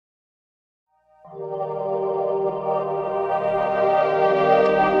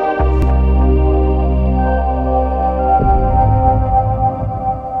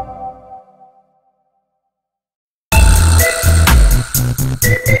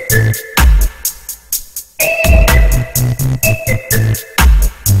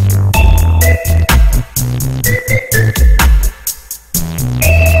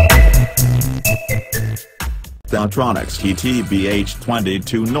Taotronics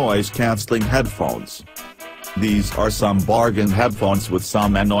TT-BH22 noise-cancelling headphones. These are some bargain headphones with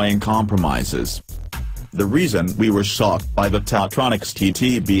some annoying compromises. The reason we were shocked by the Taotronics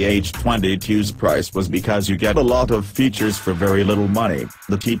TT-BH22's price was because you get a lot of features for very little money.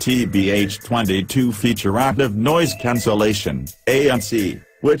 The TT-BH22 feature active noise cancellation, ANC,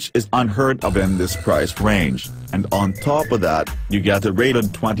 which is unheard of in this price range, and on top of that, you get a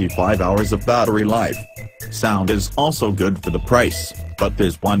rated 25 hours of battery life. Sound is also good for the price, but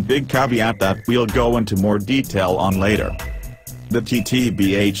there's one big caveat that we'll go into more detail on later. The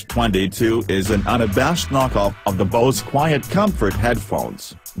TT-BH22 is an unabashed knockoff of the Bose Quiet Comfort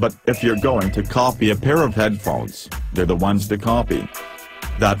headphones, but if you're going to copy a pair of headphones, they're the ones to copy.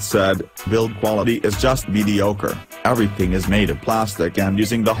 That said, build quality is just mediocre. Everything is made of plastic, and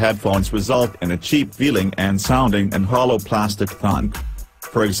using the headphones result in a cheap feeling and sounding and hollow plastic thunk.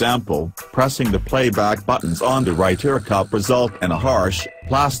 For example, pressing the playback buttons on the right ear cup result in a harsh,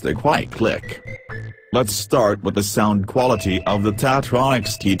 plastic white click. Let's start with the sound quality of the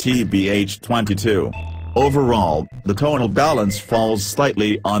Taotronics TT-BH22. Overall, the tonal balance falls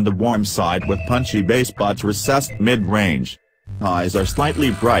slightly on the warm side with punchy bass but recessed mid-range. Highs are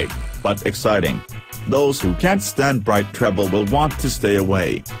slightly bright, but exciting. Those who can't stand bright treble will want to stay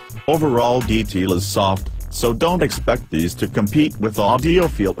away. Overall detail is soft, so don't expect these to compete with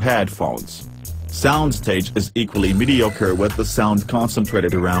audiophile headphones. Soundstage is equally mediocre with the sound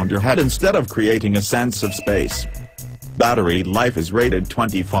concentrated around your head instead of creating a sense of space. Battery life is rated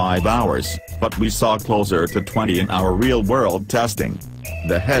 25 hours, but we saw closer to 20 in our real-world testing.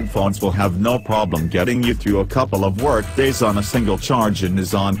 The headphones will have no problem getting you through a couple of work days on a single charge and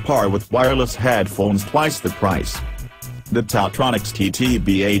is on par with wireless headphones twice the price. The Taotronics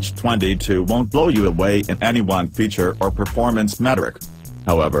TT-BH22 won't blow you away in any one feature or performance metric.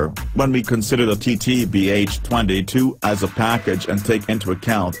 However, when we consider the TT-BH22 as a package and take into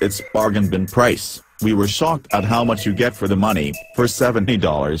account its bargain bin price, we were shocked at how much you get for the money. For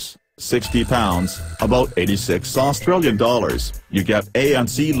 $70, £60, about 86 Australian dollars, you get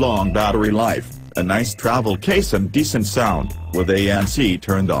ANC long battery life, a nice travel case and decent sound, with ANC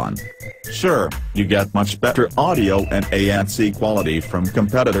turned on. Sure, you get much better audio and ANC quality from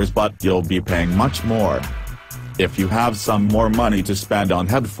competitors, but you'll be paying much more. If you have some more money to spend on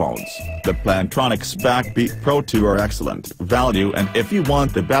headphones, the Plantronics Backbeat Pro 2 are excellent value, and if you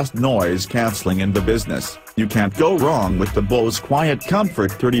want the best noise cancelling in the business, you can't go wrong with the Bose Quiet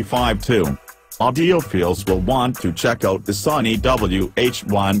Comfort 35-2. Audiophiles will want to check out the Sony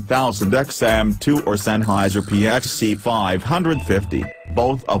WH-1000XM2 or Sennheiser PXC550,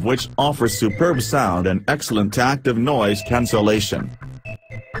 both of which offer superb sound and excellent active noise cancellation.